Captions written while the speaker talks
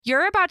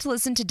You're about to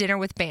listen to Dinner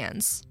with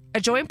Bands, a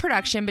joint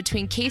production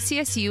between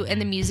KCSU and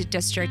the Music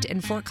District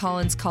in Fort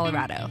Collins,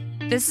 Colorado.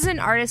 This is an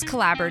artist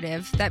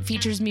collaborative that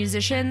features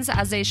musicians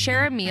as they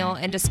share a meal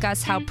and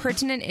discuss how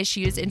pertinent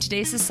issues in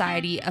today's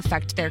society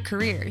affect their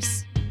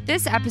careers.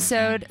 This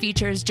episode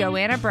features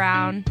Joanna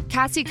Brown,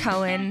 Cassie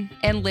Cohen,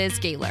 and Liz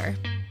Gaylor.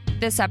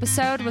 This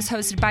episode was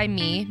hosted by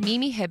me,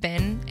 Mimi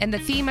Hibben, and the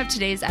theme of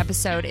today's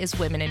episode is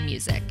women in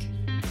music.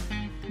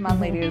 Come on,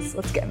 ladies,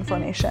 let's get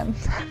inflammation.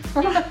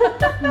 We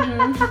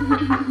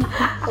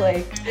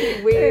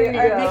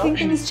are making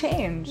things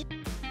change.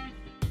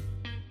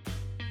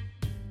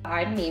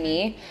 I'm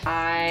Mimi.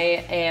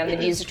 I am the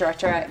music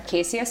director at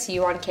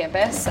KCSU on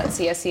campus at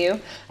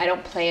CSU. I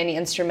don't play any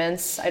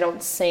instruments. I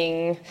don't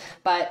sing,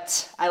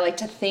 but I like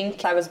to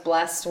think I was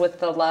blessed with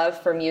the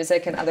love for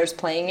music and others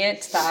playing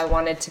it, that I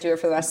wanted to do it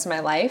for the rest of my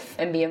life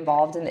and be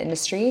involved in the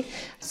industry.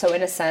 So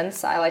in a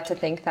sense, I like to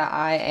think that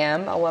I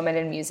am a woman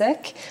in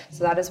music.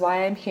 So that is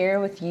why I'm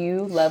here with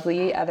you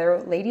lovely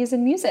other ladies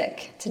in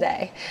music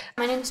today.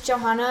 My name's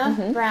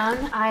Johanna Brown.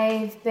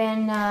 I've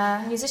been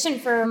a musician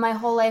for my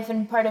whole life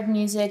and part of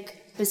music,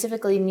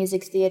 specifically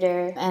music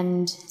theater,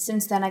 and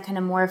since then I kind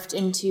of morphed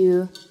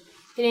into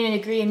getting a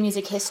degree in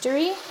music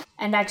history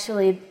and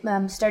actually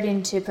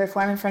starting to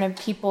perform in front of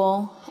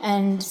people.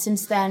 And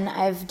since then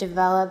I've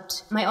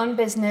developed my own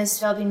business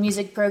developing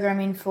music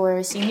programming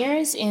for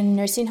seniors in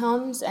nursing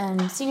homes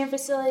and senior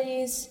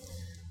facilities,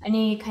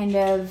 any kind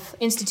of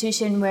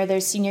institution where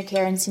there's senior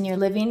care and senior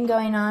living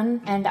going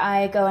on. And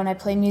I go and I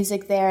play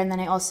music there, and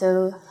then I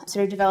also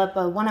sort of develop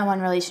a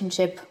one-on-one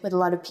relationship with a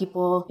lot of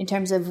people in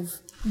terms of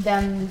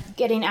them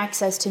getting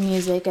access to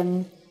music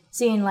and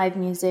seeing live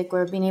music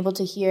or being able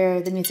to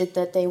hear the music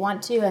that they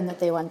want to and that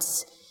they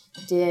once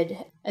did,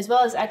 as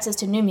well as access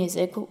to new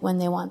music when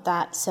they want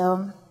that.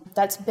 So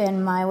that's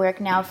been my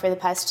work now for the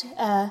past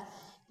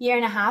year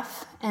and a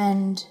half,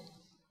 and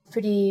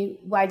pretty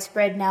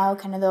widespread now,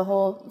 kind of the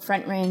whole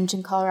Front Range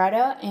in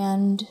Colorado,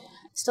 and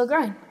still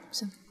growing.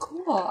 So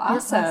cool,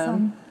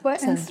 awesome.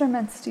 What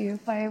instruments do you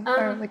play,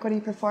 or what do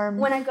you perform?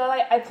 When I go,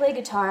 I play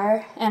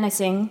guitar and I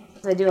sing.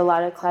 I do a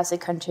lot of classic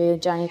country,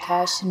 Johnny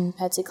Cash and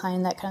Patsy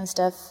Cline, that kind of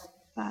stuff.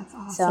 That's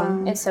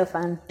awesome. So it's so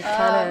fun.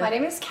 My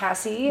name is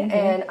Cassie,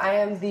 and I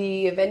am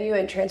the venue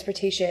and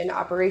transportation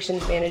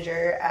operations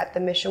manager at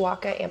the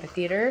Mishawaka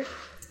Amphitheater,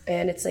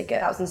 and it's like a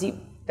 1,000-seat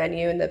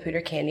venue in the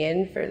Poudre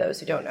Canyon, for those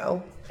who don't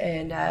know.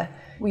 And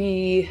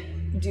we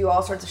do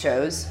all sorts of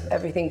shows,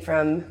 everything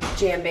from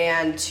jam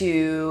band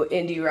to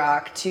indie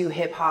rock to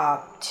hip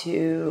hop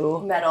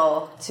to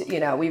metal to,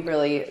 we've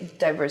really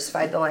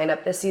diversified the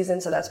lineup this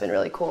season, so that's been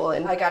really cool.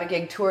 And I got a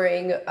gig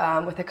touring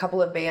with a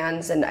couple of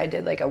bands, and I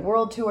did like a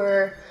world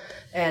tour,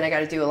 and I got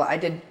to do a lot. I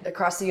did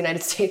across the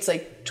United States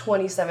like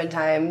 27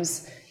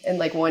 times in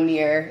like 1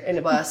 year in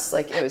a bus.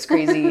 Like, it was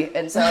crazy.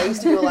 And so I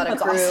used to do a lot of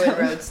crew and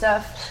road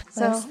stuff.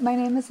 So my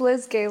name is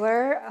Liz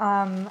Gaylor.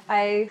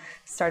 I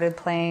started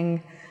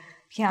playing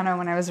piano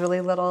when I was really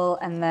little,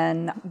 and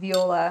then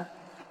viola,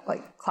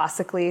 like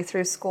classically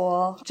through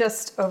school.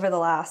 Just over the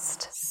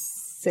last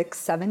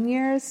 6-7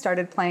 years,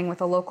 started playing with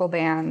a local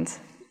band,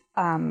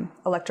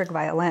 electric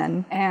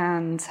violin,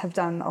 and have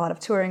done a lot of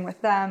touring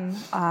with them,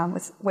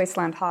 with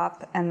Wasteland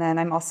Hop. And then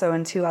I'm also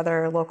in 2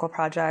 other local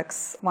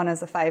projects. One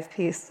is a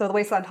 5-piece. So the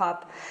Wasteland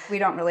Hop, we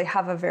don't really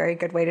have a very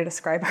good way to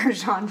describe our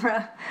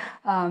genre.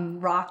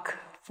 Rock,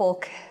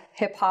 folk,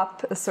 hip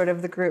hop is sort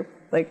of the group,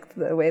 like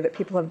the way that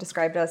people have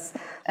described us.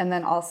 And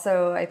then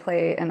also I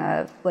play in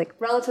a like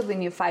relatively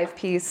new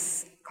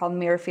 5-piece called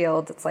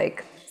Mirrorfield. It's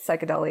like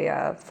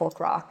psychedelia, folk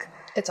rock.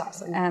 It's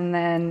awesome. And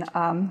then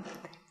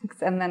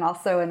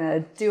also in a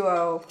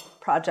duo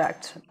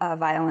project,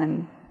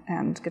 violin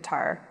and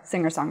guitar,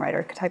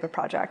 singer-songwriter type of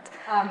project.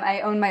 I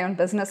own my own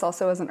business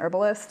also as an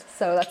herbalist,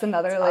 so that's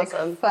another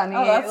awesome. Funny.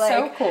 Oh, that's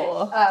so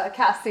cool.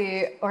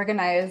 Cassie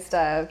organized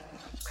a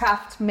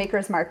craft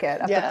makers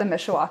market up at the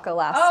Mishawaka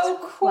last.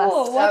 Oh,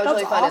 cool! That was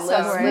really fun.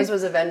 Awesome. And Liz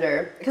was a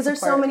vendor, because there's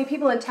so many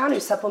people in town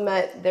who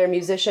supplement their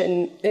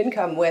musician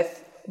income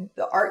with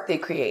the art they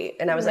create.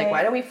 And I was like,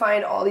 why don't we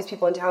find all these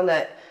people in town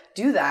that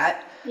do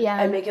that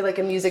and make it like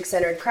a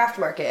music-centered craft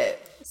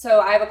market?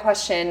 So I have a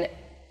question.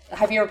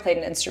 Have you ever played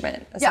an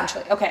instrument,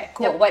 essentially? Yeah. Okay,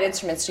 cool. Yep. What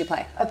instruments do you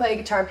play? I play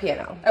guitar and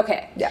piano.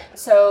 Okay. Yeah.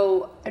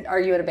 So are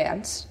you in a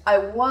band? I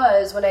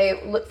was, when I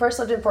first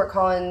lived in Fort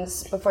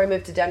Collins, before I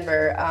moved to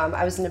Denver,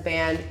 I was in a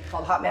band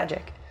called Hot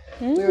Magic.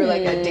 We were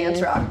like a dance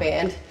rock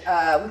band.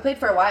 We played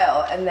for a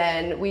while, and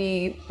then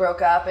we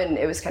broke up, and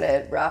it was kind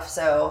of rough,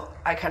 so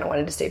I kind of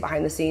wanted to stay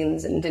behind the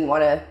scenes and didn't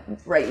want to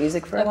write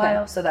music for a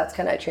while. So that's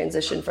kind of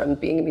transitioned from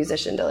being a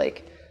musician to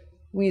like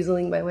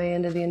weaseling my way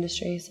into the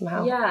industry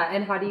somehow. Yeah,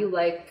 and how do you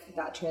like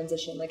that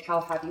transition? Like,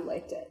 how have you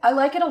liked it? I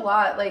like it a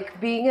lot.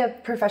 Like, being a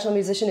professional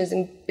musician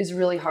is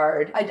really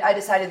hard. I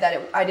decided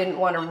that I didn't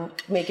want to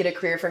make it a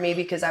career for me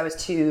because I was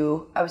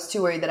too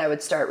worried that I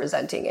would start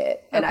resenting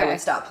it and I would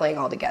stop playing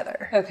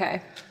altogether.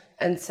 Okay.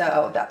 And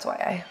so that's why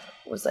I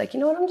was like, you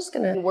know what, I'm just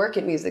going to work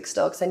in music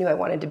still, because I knew I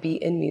wanted to be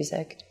in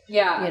music.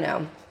 Yeah. You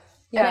know.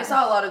 And I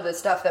saw a lot of the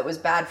stuff that was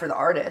bad for the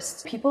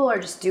artists. People are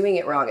just doing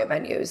it wrong at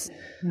venues.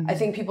 I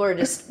think people are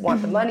just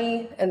want the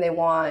money and they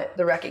want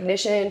the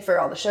recognition for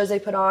all the shows they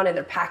put on, and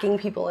they're packing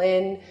people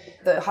in.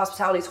 The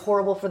hospitality is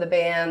horrible for the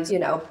bands. You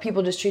know,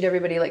 people just treat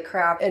everybody like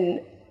crap.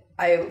 And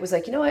I was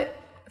like, you know what?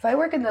 If I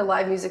work in the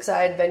live music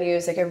side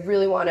venues, like I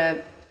really want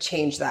to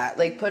change that.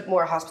 Like put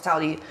more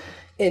hospitality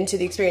into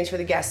the experience for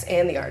the guests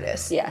and the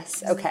artists.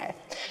 Yes. Okay.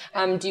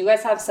 Do you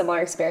guys have similar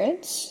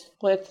experience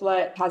with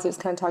what Cassie was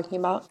kind of talking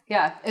about?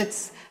 Yeah,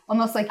 it's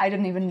almost like I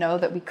didn't even know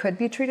that we could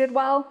be treated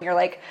well. You're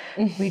like,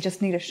 we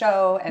just need a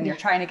show, and you're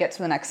trying to get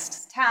to the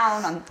next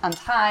town on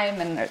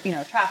time, and you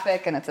know,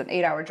 traffic, and it's an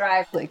 8-hour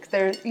drive. Like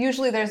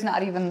there's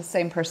not even the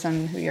same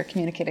person who you're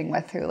communicating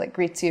with who like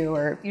greets you,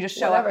 or you just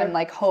show up and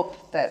like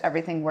hope that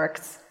everything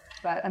works.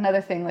 But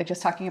another thing, like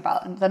just talking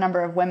about the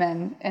number of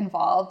women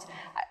involved,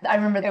 I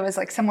remember it was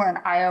like somewhere in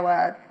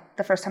Iowa,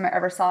 the first time I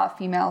ever saw a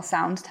female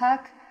sound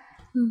tech.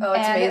 Oh,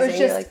 it's amazing. It was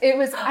just, like, it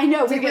was, I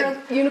know,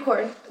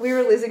 unicorn. We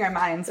were losing our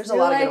minds. There's a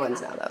lot of good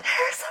ones now, though.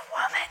 There's a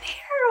woman here.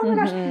 Oh my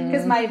gosh.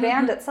 Because my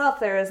band itself,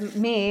 there is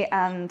me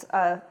and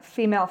a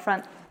female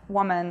front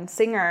woman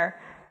singer,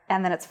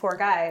 and then it's 4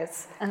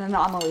 guys, and an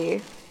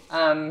Amelie.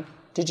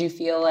 Did you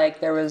feel like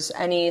there was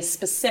any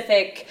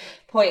specific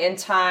point in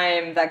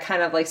time that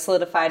kind of like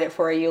solidified it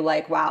for you,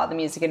 like, wow, the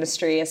music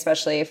industry,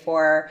 especially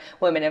for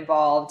women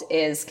involved,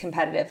 is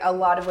competitive? A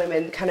lot of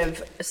women kind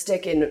of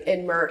stick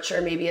in merch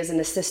or maybe as an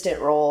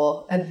assistant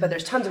role, but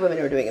there's tons of women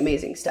who are doing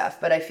amazing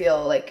stuff. But I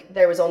feel like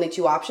there was only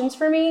 2 options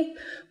for me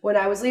when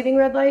I was leaving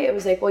Red Light. It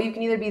was like, well, you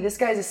can either be this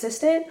guy's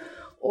assistant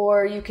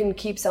or you can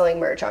keep selling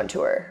merch on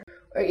tour.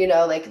 Or, you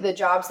know, like the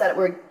jobs that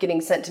were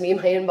getting sent to me in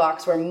my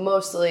inbox were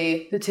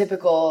mostly the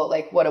typical,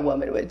 like what a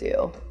woman would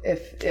do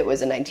if it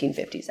was a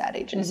 1950s ad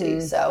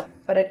agency. So,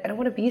 but I don't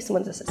want to be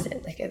someone's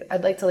assistant. Like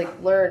I'd like to like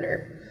learn,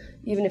 or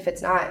even if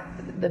it's not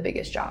the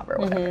biggest job or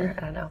whatever. I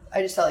don't know.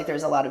 I just felt like there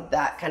was a lot of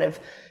that kind of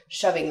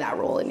shoving that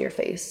role in your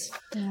face.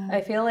 Yeah.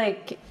 I feel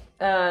like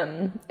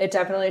it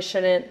definitely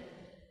shouldn't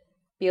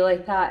be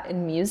like that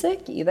in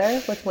music either,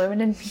 with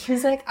women in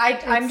music.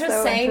 I'm just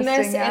so saying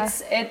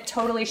this, it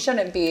totally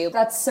shouldn't be.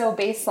 That's so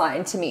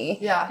baseline to me.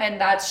 Yeah. And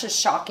that's just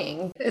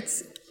shocking.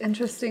 It's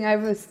interesting. I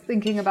was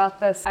thinking about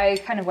this. I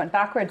kind of went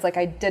backwards. Like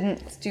I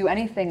didn't do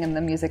anything in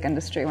the music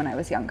industry when I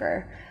was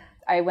younger.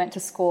 I went to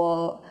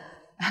school,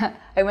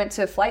 I went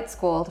to flight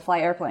school to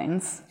fly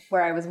airplanes,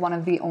 where I was one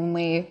of the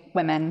only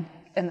women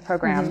in the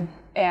program.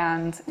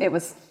 And it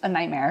was a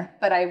nightmare.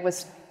 But I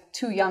was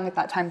too young at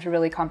that time to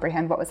really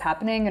comprehend what was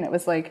happening, and it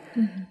was like,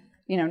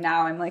 you know,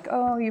 now I'm like,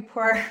 oh, you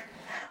poor,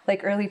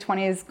 like early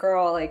 20s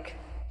girl, like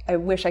I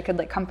wish I could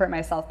like comfort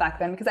myself back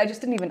then, because I just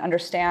didn't even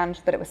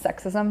understand that it was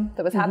sexism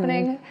that was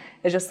happening.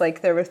 It's just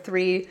like there were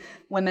 3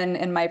 women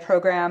in my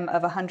program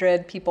of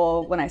 100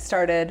 people when I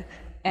started,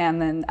 and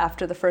then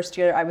after the first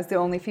year I was the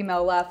only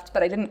female left,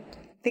 but I didn't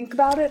think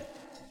about it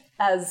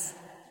as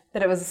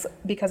that it was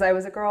because I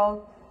was a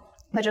girl.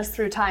 But just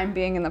through time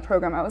being in the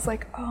program, I was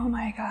like, oh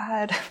my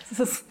God,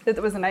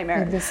 it was a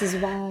nightmare. This is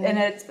why. And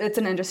it's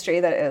an industry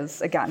that is,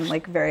 again,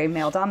 like very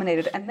male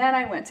dominated. And then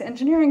I went to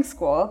engineering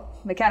school,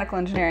 mechanical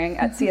engineering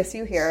at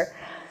CSU here.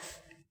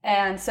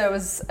 And so it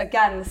was,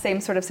 again, the same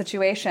sort of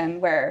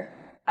situation where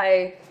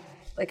I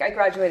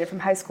graduated from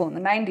high school in the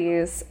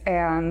 90s,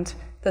 and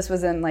this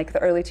was in like the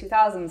early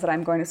 2000s that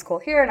I'm going to school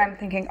here, and I'm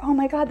thinking, oh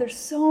my God, there's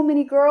so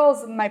many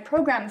girls in my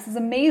program. This is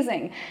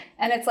amazing.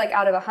 And it's like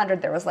out of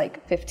 100, there was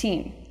like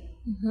 15.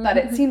 But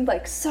it seemed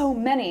like so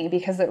many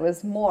because it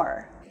was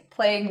more.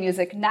 Playing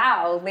music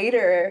now,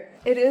 later,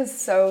 it is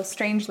so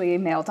strangely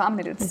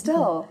male-dominated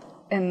still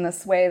in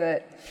this way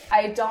that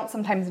I don't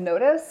sometimes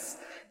notice.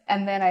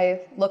 And then I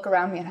look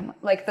around me and I'm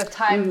like, the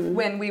time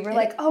when we were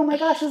like, oh my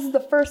gosh, this is the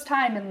first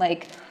time in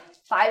like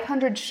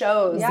 500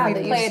 shows that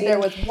we played, there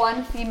was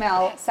 1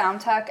 female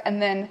sound tech,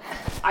 and then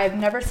I've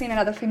never seen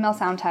another female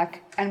sound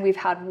tech, and we've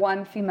had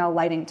 1 female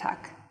lighting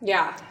tech.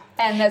 Yeah.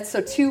 And that's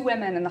so 2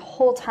 women in the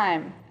whole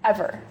time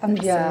ever.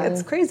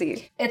 It's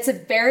crazy. It's a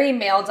very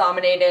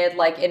male-dominated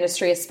like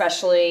industry,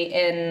 especially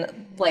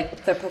in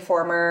like the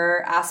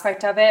performer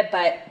aspect of it.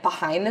 But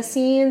behind the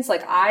scenes,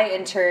 like I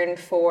interned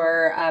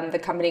for the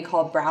company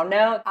called Brown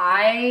Note.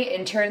 I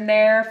interned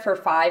there for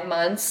 5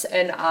 months,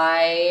 and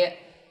I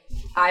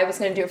was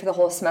going to do it for the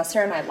whole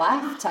semester, and I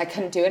left. I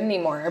couldn't do it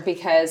anymore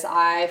because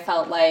I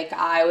felt like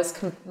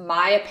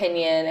my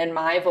opinion and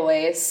my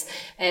voice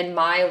and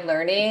my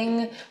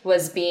learning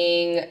was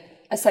being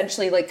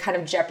essentially like kind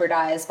of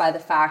jeopardized by the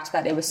fact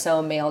that it was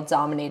so male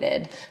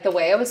dominated. The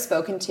way I was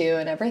spoken to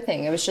and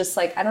everything, it was just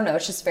like, I don't know,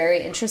 it's just very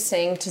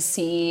interesting to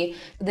see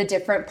the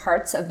different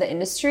parts of the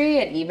industry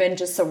and even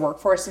just the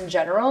workforce in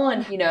general.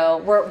 And, you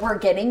know, we're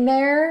getting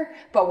there,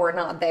 but we're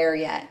not there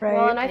yet. Right.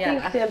 Well, and I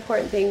think the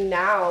important thing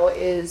now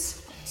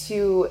is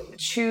to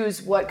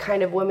choose what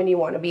kind of woman you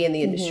want to be in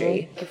the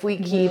industry. If we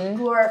keep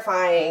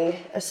glorifying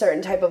a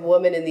certain type of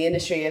woman in the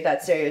industry, if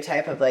that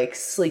stereotype of like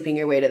sleeping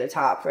your way to the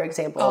top, for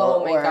example,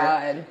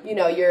 God. You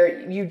know,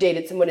 you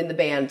dated someone in the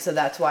band, so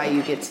that's why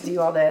you get to do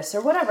all this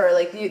or whatever.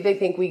 Like they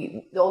think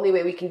the only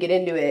way we can get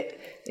into it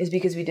is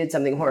because we did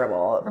something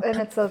horrible. And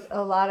it's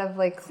a lot of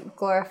like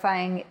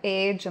glorifying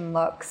age and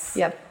looks.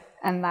 Yep.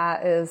 And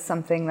that is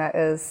something that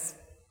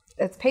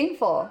it's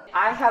painful.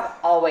 I have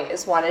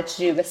always wanted to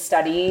do a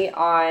study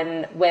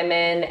on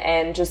women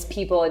and just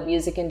people in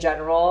music in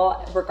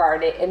general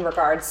in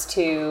regards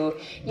to,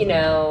 you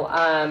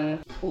know,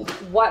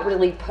 what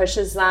really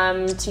pushes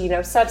them to, you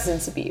know,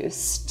 substance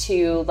abuse,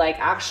 to like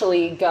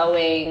actually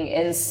going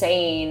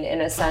insane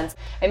in a sense.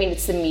 I mean,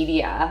 it's the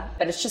media,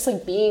 but it's just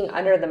like being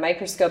under the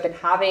microscope and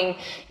having,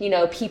 you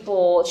know,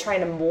 people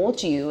trying to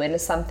mold you into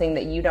something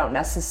that you don't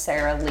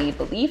necessarily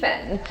believe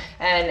in.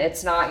 And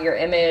it's not your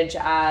image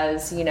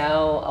as, you know,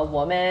 a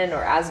woman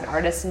or as an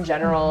artist in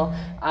general.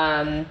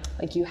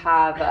 Like you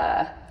have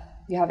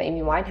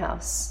Amy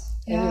Winehouse.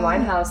 Amy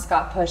Winehouse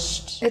got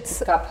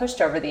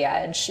pushed over the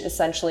edge,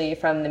 essentially,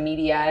 from the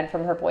media and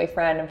from her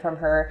boyfriend and from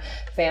her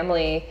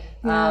family.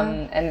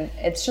 And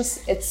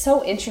it's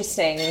so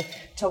interesting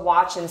to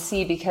watch and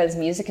see, because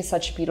music is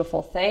such a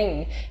beautiful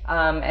thing.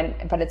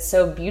 But it's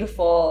so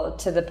beautiful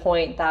to the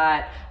point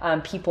that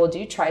people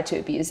do try to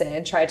abuse it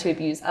and try to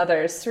abuse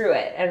others through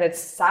it. And it's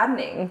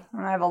saddening.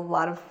 I have a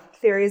lot of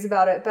theories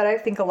about it, but I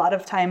think a lot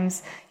of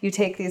times you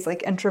take these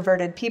like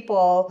introverted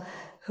people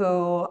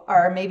who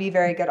are maybe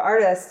very good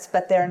artists,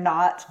 but they're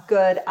not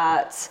good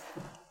at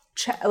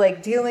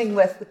like dealing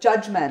with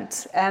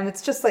judgment, and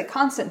it's just like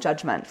constant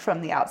judgment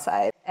from the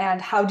outside. And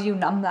how do you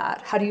numb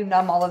that? How do you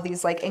numb all of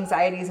these like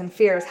anxieties and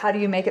fears? How do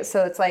you make it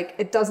so it's like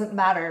it doesn't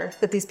matter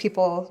that these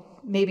people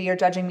maybe are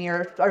judging me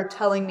or are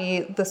telling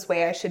me this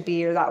way I should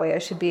be or that way I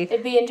should be?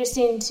 It'd be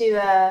interesting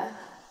to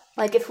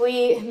like if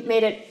we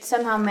made it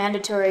somehow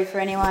mandatory for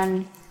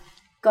anyone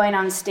going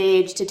on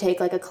stage to take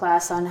like a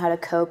class on how to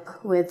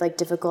cope with like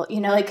difficult,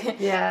 you know, like,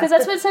 because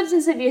that's what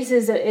substance abuse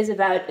is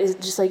about, is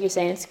just like you're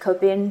saying, it's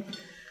coping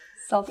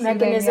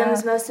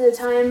mechanisms most of the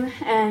time.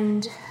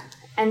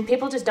 And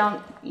people just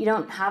you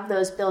don't have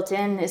those built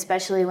in,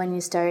 especially when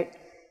you start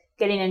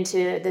getting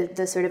into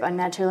the sort of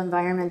unnatural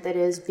environment that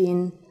is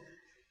being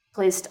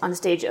placed on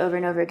stage over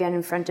and over again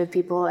in front of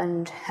people,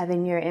 and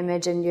having your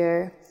image and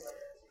your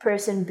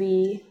person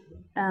be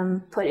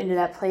put into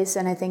that place.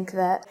 And I think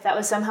that if that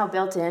was somehow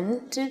built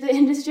into the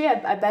industry,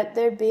 I bet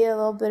there'd be a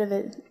little bit of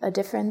a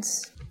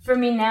difference. For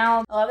me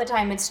now, a lot of the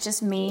time it's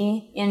just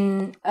me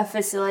in a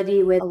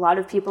facility with a lot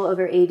of people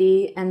over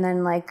 80 and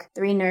then like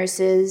 3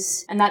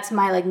 nurses. And that's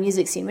my like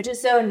music scene, which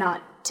is so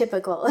not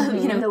typical.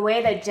 You know, the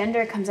way that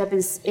gender comes up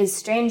is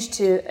strange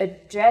to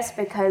address,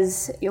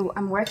 because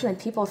I'm working with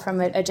people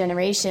from a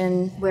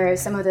generation where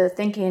some of the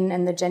thinking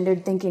and the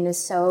gendered thinking is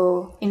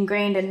so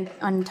ingrained and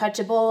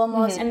untouchable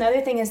almost. And the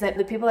other thing is that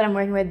the people that I'm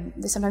working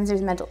with, sometimes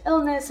there's mental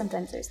illness,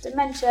 sometimes there's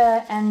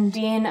dementia, and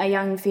being a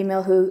young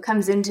female who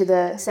comes into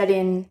the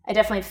setting, I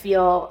definitely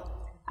feel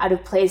out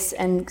of place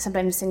and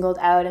sometimes singled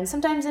out, and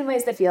sometimes in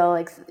ways that feel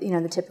like, you know,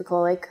 the typical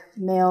like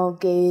male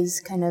gaze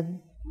kind of,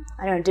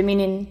 I don't know,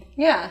 demeaning.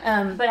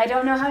 Yeah. But I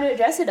don't know how to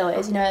address it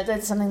always. You know,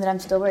 that's something that I'm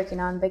still working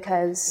on,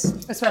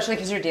 because... Especially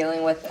because you're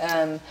dealing with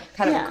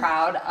kind of a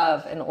crowd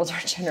of an older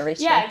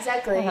generation. Yeah,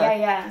 exactly.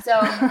 Yeah.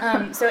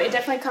 So it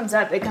definitely comes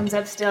up. It comes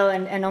up still,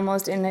 and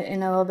almost in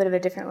a little bit of a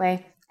different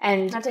way.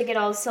 And not to get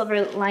all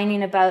silver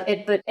lining about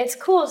it, but it's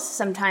cool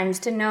sometimes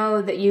to know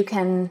that you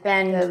can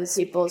bend those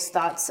people's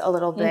thoughts a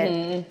little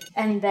bit,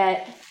 and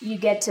that you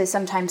get to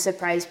sometimes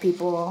surprise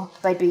people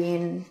by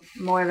being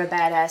more of a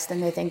badass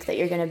than they think that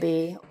you're going to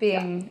be.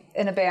 Being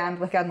in a band,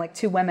 like I'm like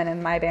 2 women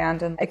in my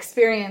band, and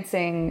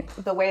experiencing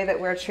the way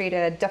that we're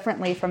treated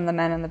differently from the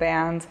men in the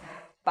band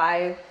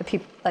by the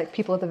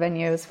people at the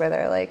venues, where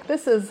they're like,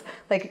 this is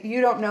like,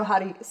 you don't know how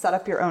to set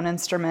up your own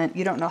instrument,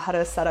 you don't know how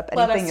to set up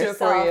anything yourself.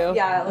 For you.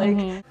 Yeah,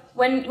 like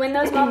when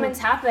those moments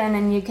happen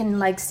and you can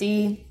like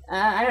see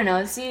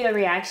see a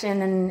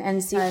reaction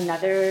and see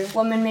another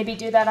woman maybe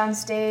do that on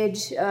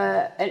stage,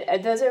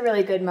 those are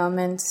really good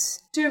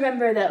moments to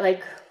remember that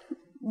like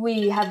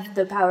we have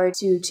the power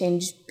to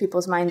change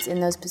people's minds in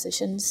those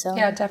positions. So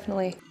yeah,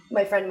 definitely.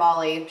 My friend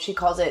Molly, she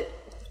calls it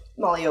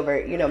Molly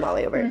Obert, you know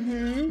Molly Obert.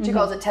 She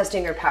calls it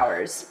testing her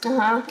powers.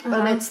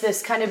 And it's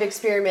this kind of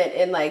experiment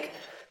in like,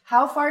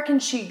 how far can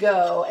she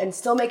go and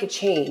still make a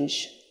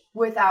change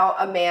without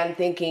a man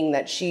thinking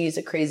that she's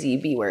a crazy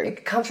B-word?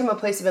 It comes from a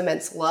place of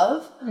immense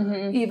love,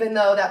 even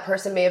though that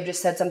person may have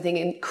just said something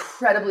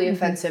incredibly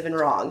offensive and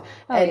wrong.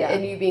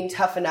 And you being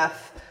tough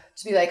enough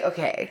to be like,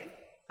 okay,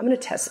 I'm going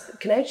to test.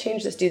 Can I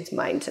change this dude's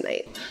mind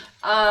tonight?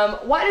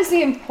 What is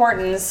the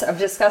importance of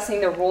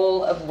discussing the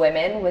role of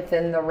women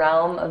within the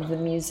realm of the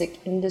music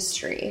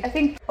industry? I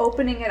think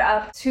opening it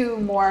up to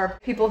more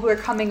people who are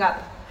coming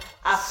up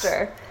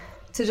after,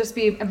 to just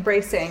be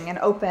embracing and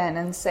open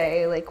and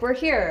say, like, we're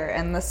here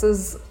and this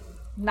is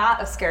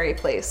not a scary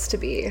place to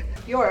be.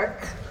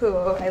 Bjork, who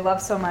I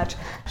love so much,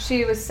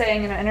 she was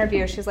saying in an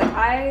interview, she's like,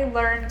 I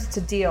learned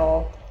to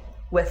deal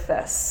with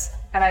this,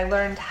 and I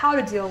learned how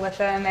to deal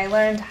with it, and I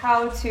learned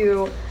how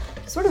to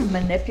sort of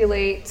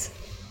manipulate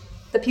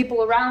the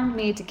people around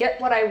me to get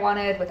what I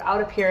wanted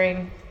without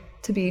appearing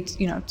to be,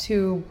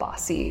 too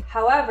bossy.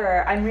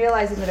 However, I'm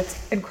realizing that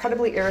it's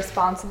incredibly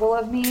irresponsible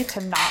of me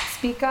to not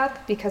speak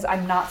up because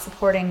I'm not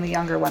supporting the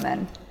younger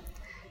women.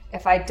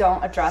 If I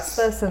don't address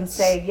this and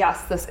say,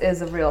 yes, this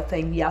is a real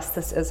thing, yes,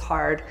 this is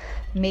hard,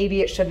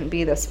 maybe it shouldn't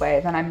be this way,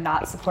 then I'm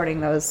not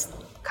supporting those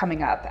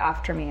coming up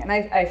after me. And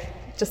I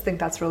just think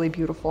that's really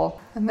beautiful.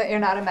 And that you're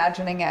not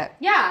imagining it.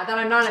 Yeah, that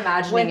I'm not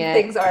imagining when it.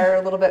 Things are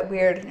a little bit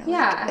weird. And you're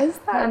Yeah. like, is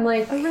that I'm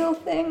like, a real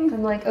thing?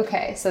 I'm like,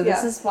 okay, so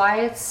this is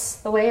why it's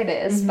the way it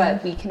is,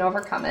 but we can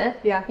overcome it.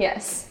 Yeah.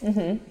 Yes.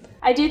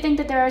 I do think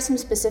that there are some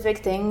specific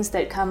things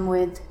that come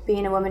with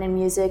being a woman in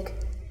music,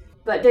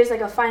 but there's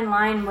like a fine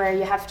line where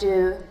you have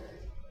to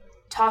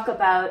talk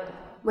about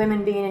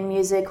women being in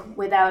music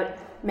without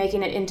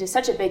making it into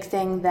such a big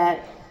thing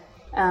that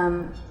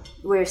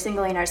we're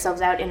singling ourselves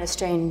out in a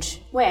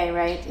strange way,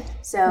 right?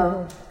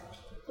 So,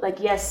 like,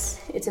 yes,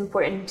 it's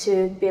important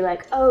to be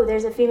like, oh,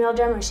 there's a female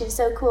drummer, she's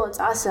so cool, it's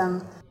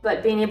awesome.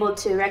 But being able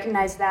to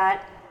recognize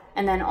that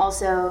and then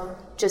also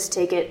just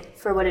take it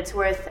for what it's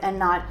worth and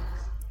not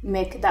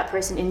make that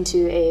person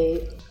into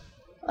a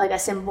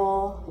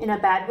symbol in a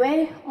bad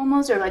way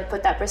almost, or like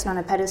put that person on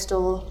a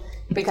pedestal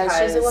because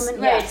she's a woman.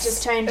 Right,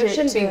 just trying to... It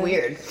shouldn't be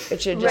weird.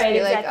 It should just Right,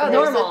 be like, exactly.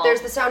 oh,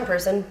 there's the sound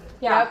person.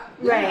 Yeah.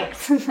 Right.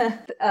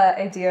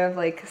 Idea of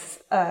like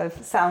a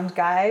sound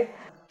guy.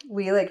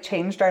 We like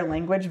changed our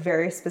language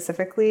very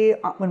specifically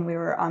when we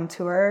were on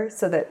tour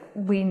so that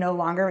we no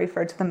longer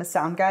referred to them as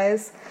sound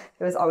guys.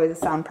 It was always a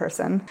sound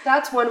person.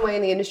 That's one way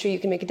in the industry you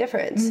can make a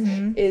difference,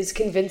 is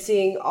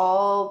convincing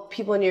all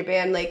people in your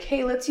band, like,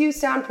 hey, let's use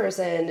sound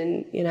person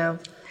and,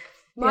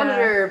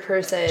 monitor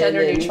person.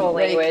 Gender and, neutral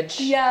like,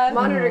 language. Yeah.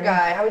 Monitor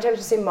guy. How many times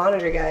do you say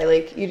monitor guy?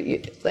 Like,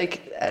 you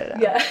like, I don't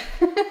know. Yeah.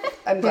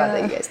 I'm glad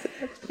that you guys did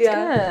that.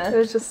 Yeah. It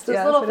was just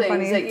Those little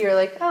things that you're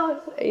like,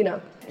 oh,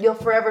 you'll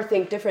forever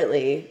think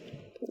differently.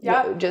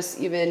 Yeah. Just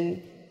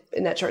even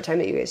in that short time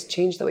that you guys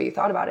changed the way you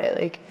thought about it.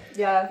 Like,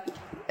 Yeah.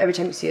 every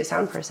time you see a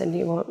sound person,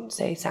 you won't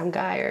say sound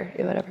guy or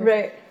whatever.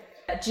 Right.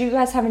 Do you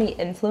guys have any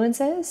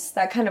influences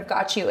that kind of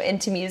got you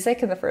into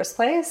music in the first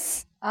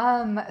place?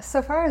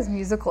 So far as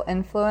musical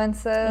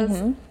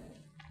influences,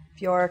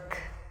 Bjork.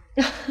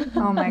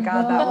 Oh my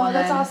God, that woman.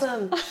 That's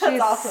awesome.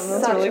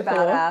 She's such a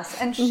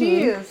badass. And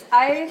she is,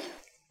 I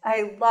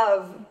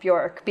love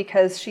Bjork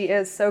because she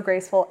is so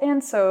graceful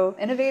and so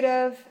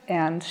innovative,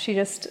 and she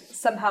just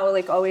somehow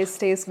like always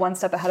stays one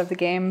step ahead of the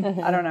game.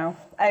 I don't know.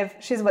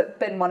 She's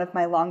been one of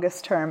my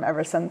longest term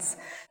ever since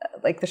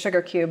like the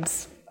Sugar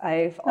Cubes.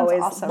 I've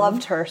always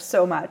loved her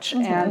so much.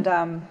 And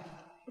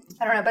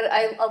I don't know, but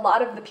a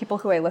lot of the people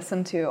who I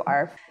listen to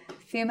are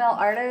female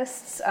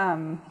artists.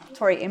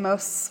 Tori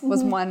Amos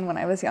was one when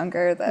I was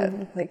younger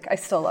that like I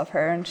still love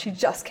her, and she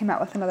just came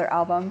out with another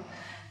album.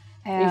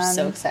 And You're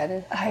so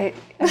excited. I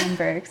am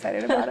very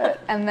excited about it.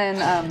 And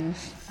then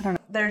I don't know,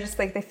 they're just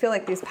like they feel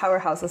like these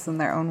powerhouses in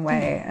their own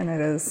way, and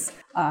it is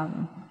I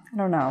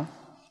don't know.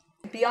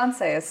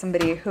 Beyonce is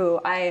somebody who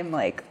I am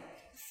like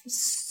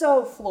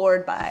so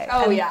floored by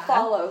and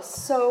follow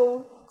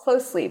so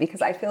closely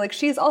because I feel like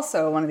she's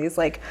also one of these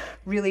like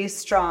really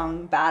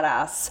strong,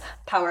 badass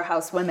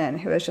powerhouse women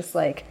who is just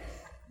like,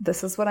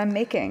 this is what I'm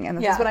making, and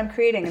this is what I'm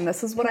creating, and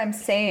this is what I'm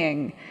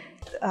saying.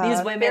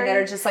 These women that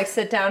are just like,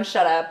 sit down,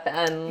 shut up,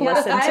 and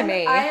listen to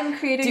me. I am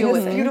creating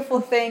this beautiful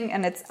thing,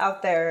 and it's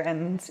out there,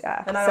 and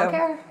and I don't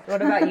care.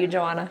 What about you,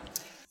 Joanna?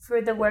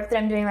 For the work that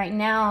I'm doing right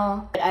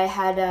now, I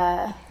had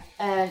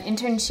an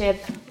internship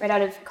right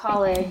out of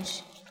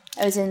college.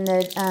 I was in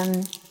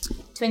the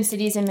Twin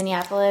Cities in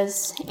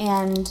Minneapolis,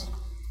 and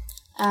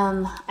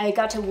I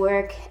got to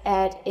work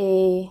at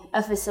a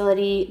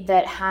facility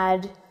that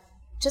had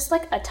just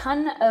like a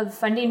ton of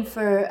funding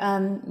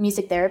for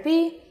music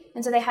therapy.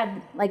 And so they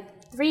had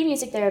like 3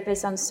 music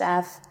therapists on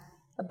staff,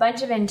 a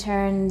bunch of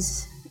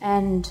interns,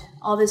 and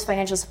all this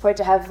financial support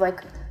to have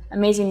like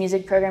amazing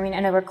music programming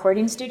and a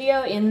recording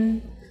studio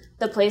in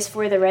the place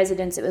for the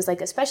residents. It was like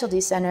a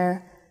specialty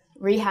center,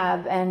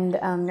 rehab, and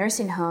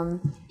nursing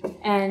home.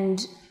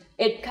 And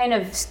it kind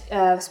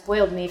of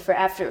spoiled me for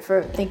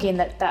thinking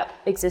that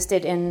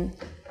existed in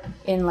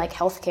like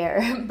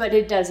healthcare, but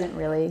it doesn't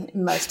really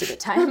most of the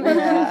time.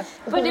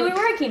 But we were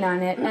working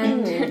on it,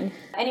 and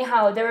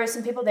anyhow, there were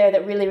some people there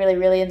that really, really,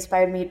 really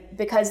inspired me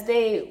because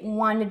they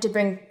wanted to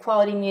bring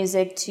quality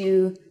music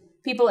to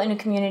people in a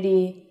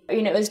community.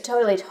 It was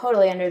totally,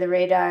 totally under the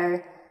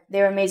radar.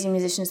 They were amazing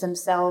musicians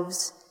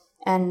themselves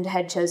and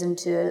had chosen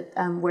to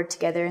work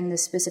together in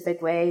this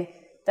specific way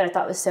that I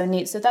thought was so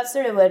neat. So that's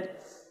sort of what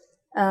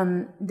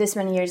this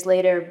many years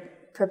later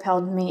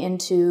propelled me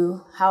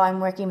into how I'm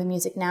working with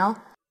music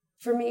now.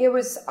 For me, it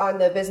was on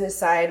the business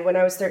side. When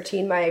I was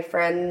 13, my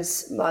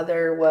friend's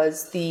mother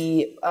was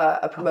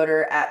a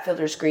promoter at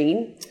Fielder's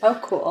Green. Oh,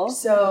 cool.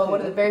 So one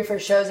of the very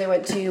first shows I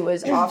went to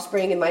was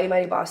Offspring and Mighty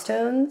Mighty Boss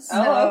Tones.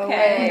 Oh,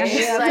 okay. And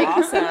she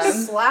That's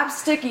awesome. slapped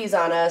stickies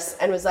on us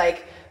and was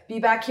like, "Be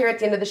back here at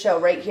the end of the show,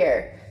 right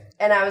here."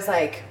 And I was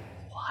like,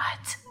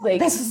 "What?" Like,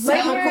 my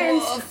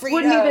parents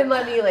wouldn't even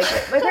let me. Like,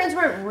 my parents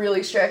weren't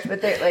really strict,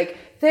 but they like.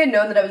 If they had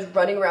known that I was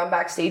running around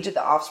backstage at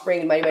the Offspring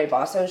and Mighty Mighty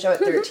Boss Tones show at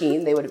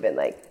 13, they would have been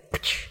like.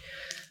 But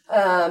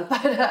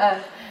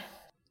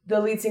the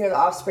lead singer of the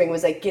Offspring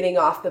was like getting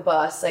off the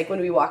bus, like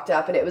when we walked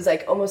up, and it was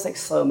like almost like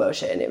slow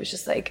motion. It was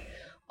just like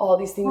all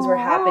these things were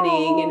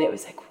happening, and it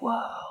was like,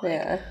 whoa.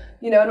 Yeah.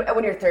 You know, and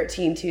when you're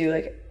 13 too,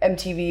 like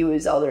MTV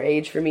was all their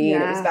age for me,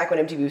 and it was back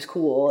when MTV was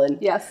cool. And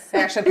Yes,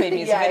 they actually played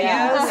music videos.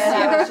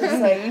 and I was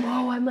just like,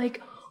 whoa, I'm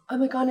like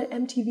on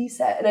an MTV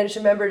set, and I just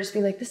remember just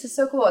being like, this is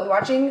so cool, and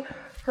watching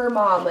her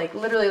mom like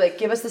literally like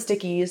give us the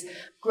stickies,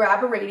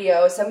 grab a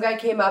radio. Some guy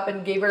came up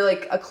and gave her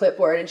like a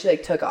clipboard, and she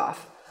like took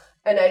off.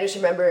 And I just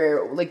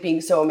remember like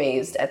being so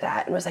amazed at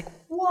that, and was like,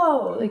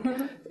 whoa, like,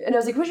 and I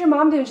was like, what's your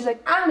mom doing? She's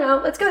like, I don't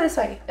know, let's go this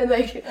way. And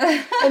like,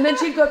 and then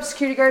she'd go up to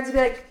security guards and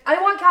be like,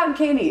 I want cotton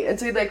candy. And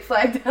so we'd like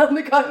flag down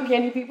the cotton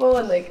candy people,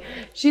 and like,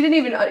 she didn't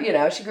even, you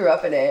know, she grew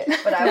up in it,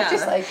 but I was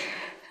just like,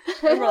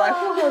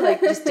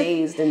 like just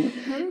dazed. And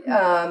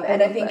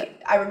and I think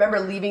I remember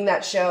leaving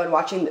that show and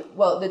watching,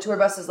 the tour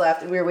buses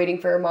left and we were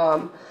waiting for her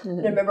mom. And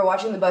I remember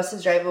watching the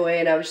buses drive away,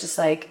 and I was just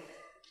like,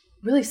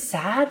 really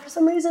sad for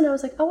some reason. I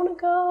was like, I want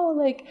to go.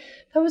 Like,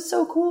 that was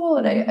so cool.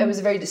 And it was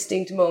a very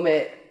distinct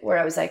moment where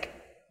I was like,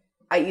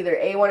 I either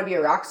A, want to be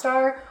a rock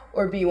star,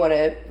 or B, want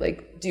to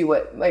like do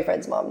what my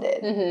friend's mom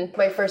did.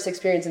 My first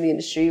experience in the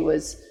industry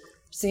was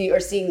seeing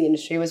the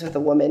industry was with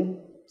a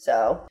woman.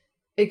 So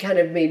it kind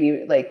of made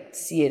me like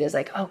see it as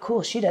like, oh,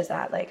 cool, she does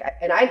that. Like,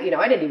 I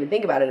didn't even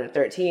think about it at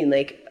 13,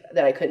 like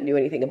that I couldn't do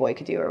anything a boy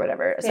could do or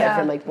whatever, aside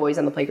from like boys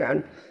on the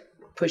playground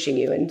pushing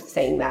you and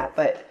saying that.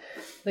 But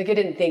like, I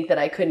didn't think that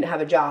I couldn't have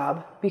a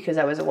job because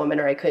I was a woman,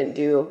 or I couldn't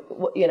do,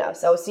 you know,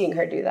 so seeing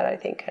her do that, I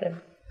think kind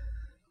of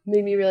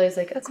made me realize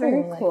like, that's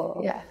very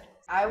cool. Yeah.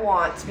 I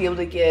want to be able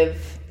to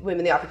give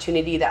women the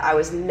opportunity that I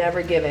was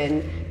never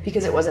given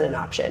because it wasn't an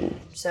option.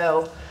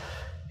 So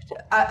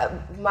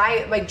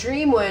my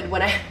dream would,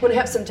 when I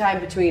have some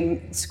time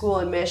between school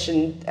and Mish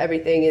and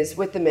everything, is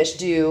with the Mish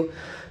do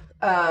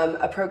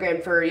a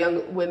program for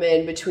young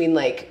women between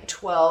like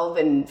 12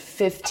 and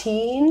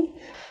 15,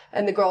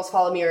 and the girls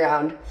follow me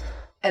around.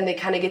 And they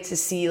kind of get to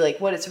see like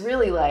what it's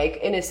really like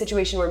in a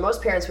situation where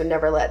most parents would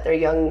never let their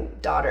young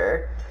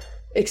daughter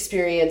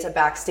experience a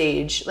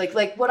backstage, like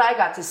what I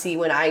got to see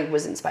when I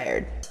was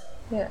inspired.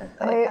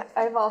 Yeah.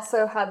 I've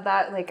also had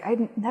that, like,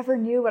 I never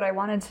knew what I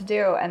wanted to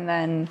do, and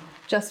then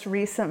just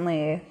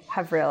recently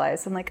have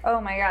realized, I'm like, oh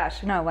my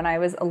gosh, no, when I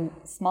was a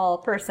small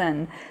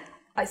person,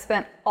 I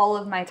spent all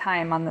of my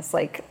time on this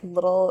like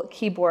little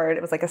keyboard.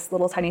 It was like a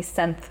little tiny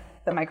synth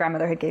that my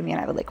grandmother had gave me,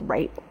 and I would like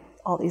write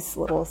all these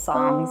little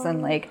songs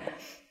and like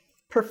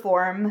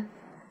perform,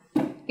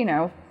 you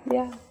know,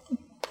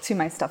 to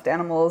my stuffed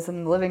animals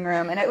in the living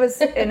room. And it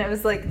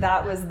was like,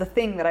 that was the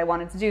thing that I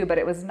wanted to do, but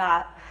it was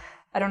not,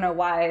 I don't know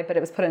why, but it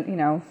was put in, you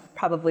know,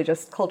 probably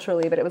just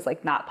culturally, but it was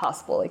like not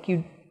possible. Like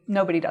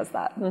nobody does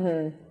that.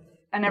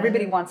 And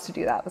everybody wants to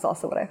do that was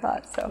also what I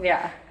thought. So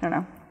Yeah. I don't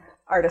know,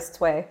 artist's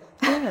way.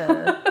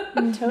 Yeah,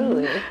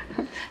 totally.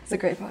 It's a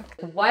great book.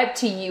 What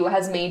to you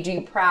has made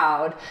you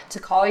proud to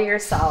call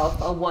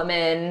yourself a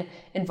woman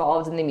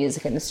involved in the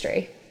music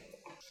industry?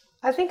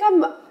 I think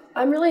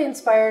I'm really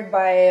inspired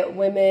by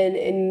women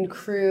in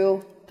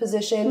crew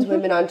positions,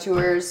 women on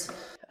tours.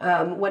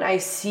 When I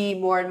see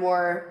more and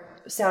more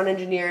sound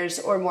engineers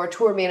or more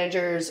tour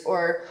managers,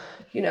 or,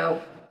 you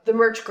know, the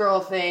merch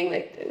girl thing,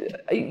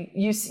 like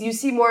you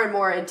see more and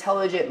more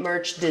intelligent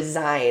merch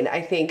design.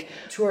 I think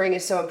touring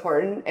is so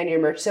important, and your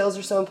merch sales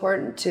are so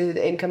important to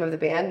the income of the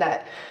band,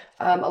 that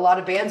a lot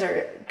of bands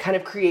are kind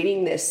of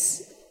creating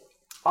this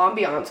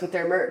ambiance with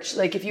their merch.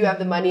 Like, if you have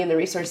the money and the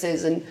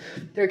resources, and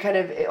they're kind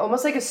of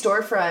almost like a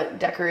storefront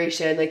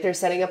decoration, like they're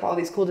setting up all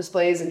these cool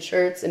displays and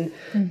shirts, and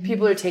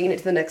people are taking it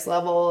to the next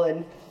level,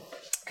 and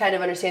kind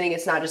of understanding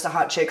it's not just a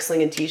hot chick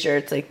slinging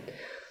t-shirts. Like,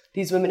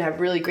 these women have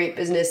really great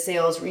business,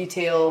 sales,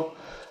 retail.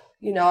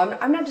 You know,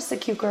 I'm not just a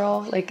cute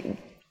girl. Like,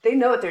 they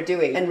know what they're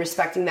doing, and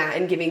respecting that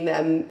and giving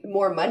them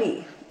more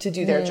money to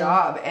do their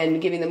job,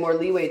 and giving them more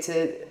leeway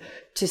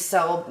to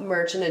sell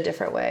merch in a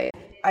different way.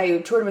 I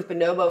toured with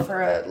Bonobo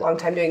for a long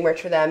time doing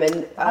merch for them,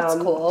 and That's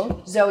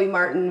cool. Zoe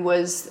Martin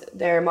was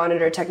their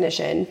monitor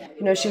technician.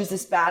 You know, she was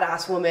this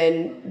badass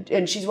woman,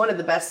 and she's one of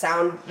the best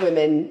sound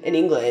women in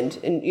England.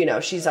 And, you know,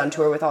 she's on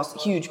tour with all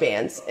huge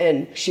bands,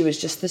 and she was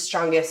just the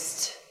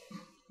strongest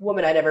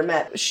woman I'd ever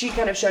met. She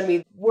kind of showed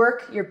me,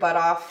 work your butt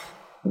off,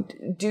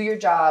 do your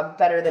job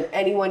better than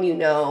anyone you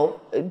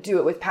know, do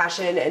it with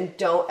passion, and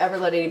don't ever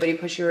let anybody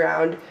push you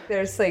around.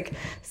 There's like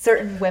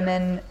certain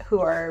women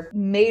who are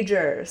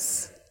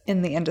majors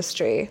in the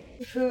industry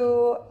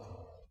who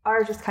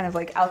are just kind of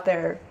like out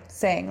there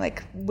saying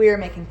like, we're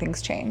making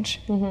things change.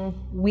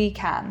 We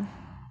can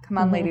Come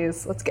on,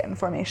 ladies, let's get in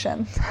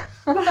formation.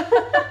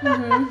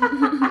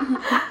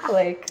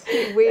 Like,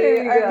 we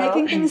are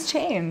making things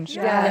change.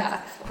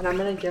 Yeah. And I'm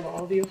going to give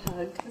all of you a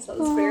hug because that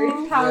was very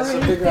empowering.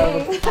 Yes, a big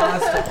round of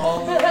applause to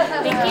all of you.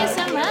 Thank you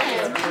so much.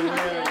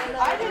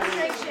 I didn't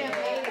drink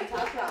champagne and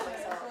talk about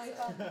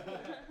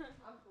myself.